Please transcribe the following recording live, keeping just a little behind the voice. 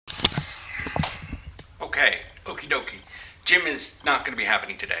Okay, okie dokie. Gym is not going to be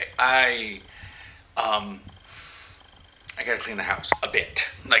happening today. I gotta clean the house a bit.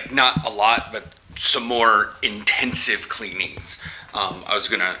 Like, not a lot, but some more intensive cleanings. I was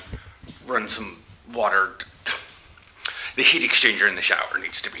gonna run some water. The heat exchanger in the shower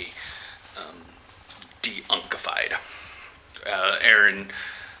needs to be de-unkified. Aaron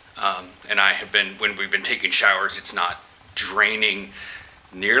and I have been, when we've been taking showers, it's not draining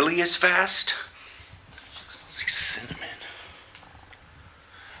nearly as fast. It's like cinnamon.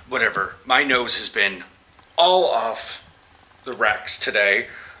 Whatever. My nose has been all off the racks today.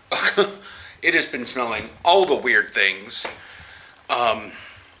 It has been smelling all the weird things. And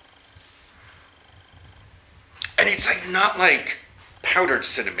it's like not like powdered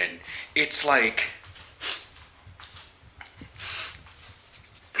cinnamon. It's like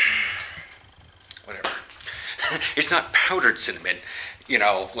whatever. It's not powdered cinnamon, you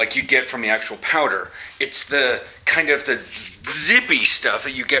know, like you get from the actual powder. It's the kind of the zippy stuff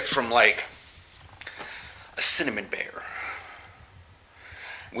that you get from like a cinnamon bear.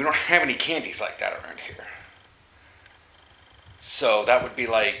 We don't have any candies like that around here. So that would be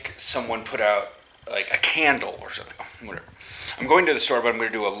like someone put out like a candle or something. Whatever. I'm going to the store, but I'm going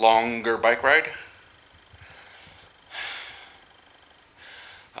to do a longer bike ride.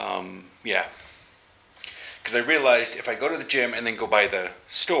 Yeah. Because I realized if I go to the gym and then go by the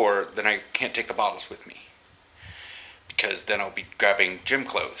store, then I can't take the bottles with me. Because then I'll be grabbing gym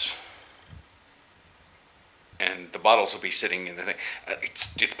clothes. And the bottles will be sitting in the thing.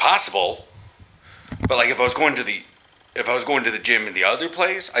 It's possible. But like if I was going to the gym in the other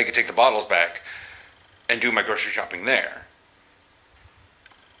place, I could take the bottles back and do my grocery shopping there.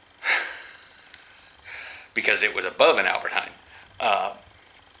 Because it was above an Albert Heijn.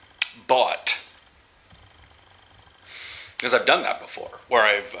 But because I've done that before, where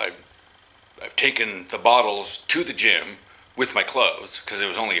I've taken the bottles to the gym with my clothes, because there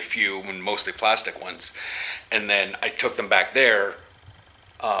was only a few, and mostly plastic ones, and then I took them back there,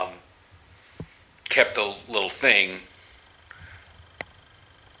 kept the little thing,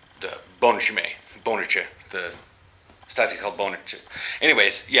 the Bonice, the stati called Bonice.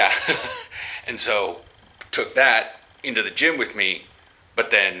 Anyways, yeah, and so took that into the gym with me,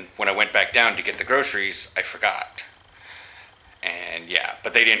 but then when I went back down to get the groceries, I forgot. And yeah,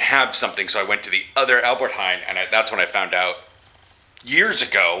 but they didn't have something, so I went to the other Albert Heijn, and that's when I found out years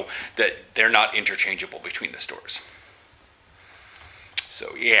ago that they're not interchangeable between the stores.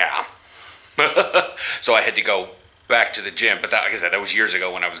 So yeah. So I had to go back to the gym, but that, like I said, that was years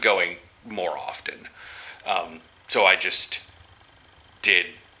ago when I was going more often. So I just did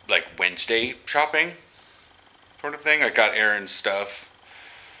like Wednesday shopping sort of thing. I got Aaron's stuff.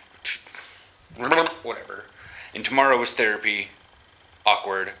 Whatever. And tomorrow was therapy.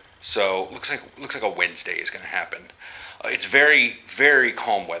 Awkward. So looks like a Wednesday is going to happen. It's very, very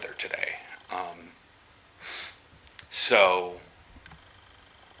calm weather today. So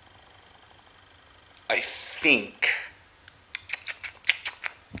I think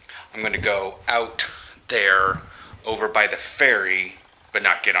I'm going to go out there over by the ferry, but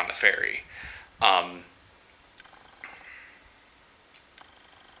not get on the ferry.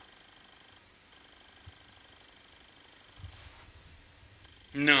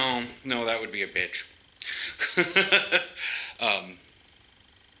 No, that would be a bitch. I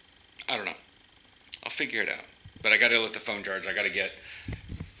don't know. I'll figure it out. But I gotta let the phone charge. I gotta get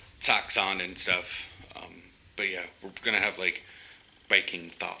socks on and stuff. But yeah, we're gonna have like biking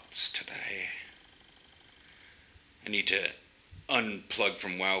thoughts today. I need to unplug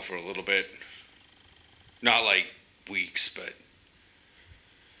from WoW for a little bit. Not like weeks, but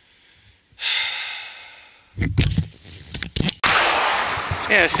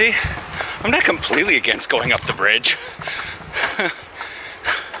yeah, see, I'm not completely against going up the bridge.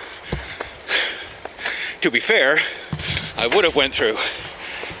 To be fair, I would have went through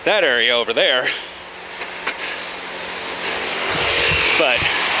that area over there, but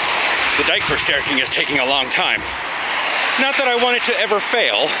the dike for Stärking is taking a long time. Not that I want it to ever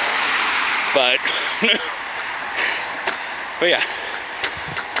fail, but yeah.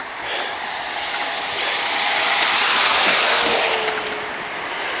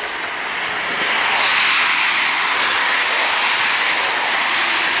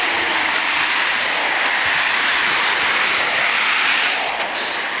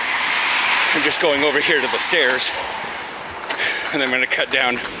 I'm just going over here to the stairs, and then I'm going to cut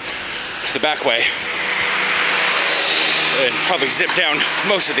down the back way and probably zip down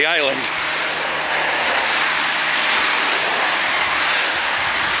most of the island.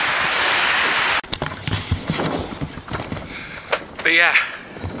 But yeah,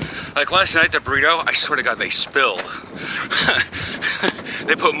 Like last night, the burrito, I swear to God, they spilled.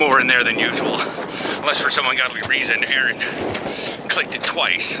 They put more in there than usual. Unless for some ungodly reason, Aaron clicked it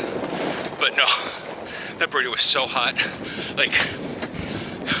twice. But no, that burrito was so hot. Like,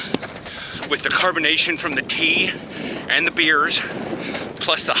 with the carbonation from the tea and the beers,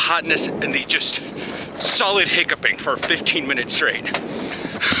 plus the hotness and the just solid hiccuping for 15 minutes straight.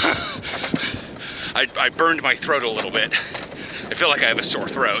 I burned my throat a little bit. I feel like I have a sore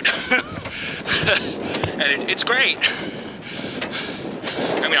throat. And it's great.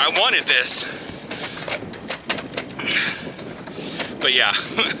 I mean, I wanted this. But yeah.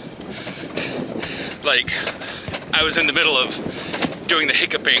 Like, I was in the middle of doing the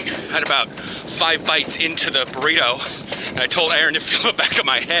hiccuping, had about 5 bites into the burrito, and I told Aaron to feel the back of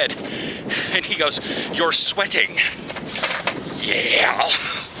my head, and he goes, "You're sweating." Yeah.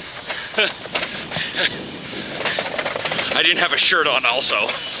 I didn't have a shirt on also.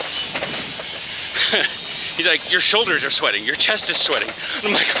 He's like, "Your shoulders are sweating, your chest is sweating."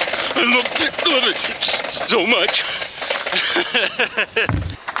 I'm like, "I love it so much."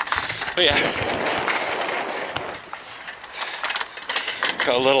 But yeah.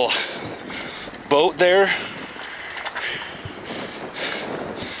 Got a little boat there.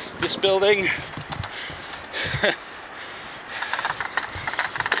 This building.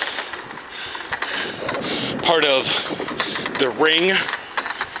 Part of the ring.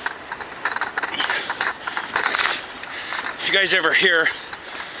 If you guys ever hear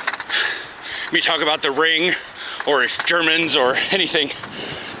me talk about the ring or its Germans or anything,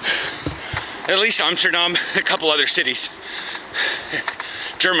 at least Amsterdam, a couple other cities,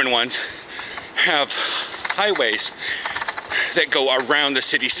 German ones, have highways that go around the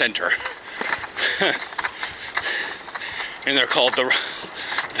city center. And they're called the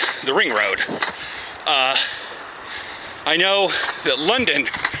Ring Road. I know that London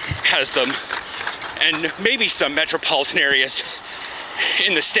has them, and maybe some metropolitan areas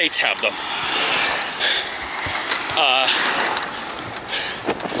in the States have them.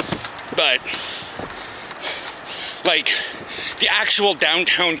 But like, the actual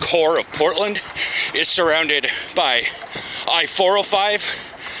downtown core of Portland is surrounded by I-405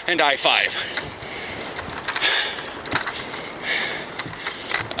 and I-5.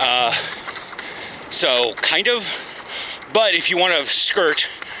 So, kind of, but if you want to skirt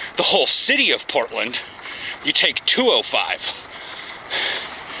the whole city of Portland, you take 205,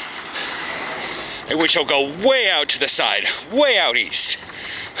 which will go way out to the side, way out east,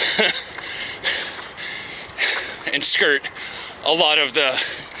 and skirt a lot of the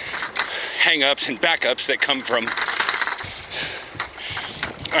hang-ups and backups that come from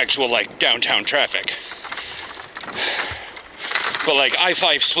actual, like, downtown traffic. But like,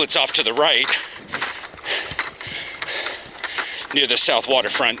 I-5 splits off to the right near the south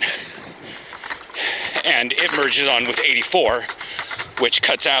waterfront, and it merges on with 84, which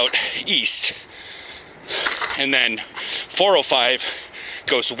cuts out east, and then 405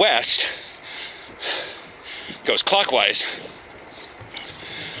 goes west, goes clockwise,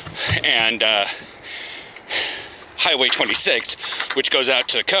 and Highway 26, which goes out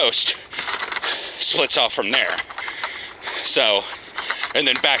to the coast, splits off from there. So, and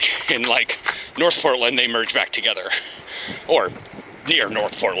then back in like North Portland, they merge back together, or near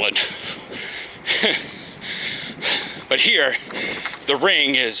North Portland. But here, the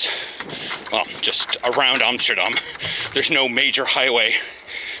ring is, well, just around Amsterdam. There's no major highway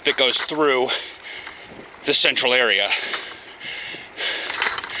that goes through the central area.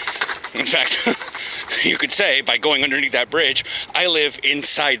 In fact, you could say, by going underneath that bridge, I live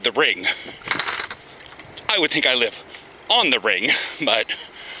inside the ring. I would think I live on the ring, but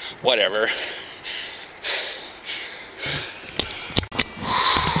whatever.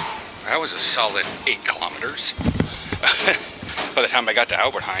 That was a solid 8 kilometers by the time I got to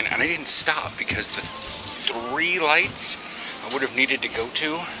Albert Heijn, and I didn't stop because the 3 lights I would have needed to go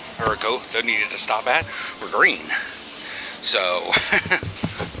to, or that needed to stop at, were green. So,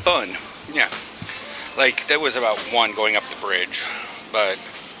 fun. Yeah. Like, there was about 1 going up the bridge, but,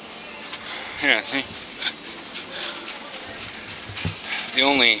 yeah, see? The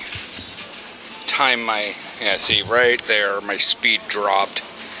only time see, right there, my speed dropped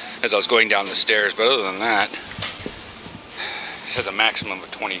as I was going down the stairs, but other than that, it says a maximum of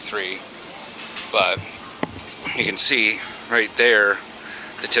 23, but you can see right there,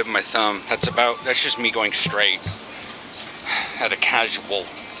 the tip of my thumb, that's just me going straight at a casual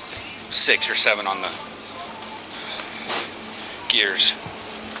 6 or 7 on the gears.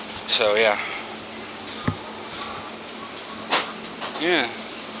 So yeah. Yeah.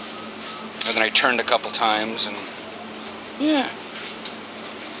 And then I turned a couple times, and yeah.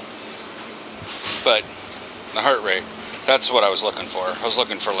 But the heart rate, that's what I was looking for. I was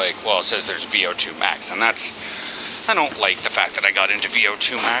looking for, like, well, it says there's VO2 max, and that's, I don't like the fact that I got into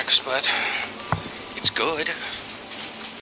VO2 max, but it's good.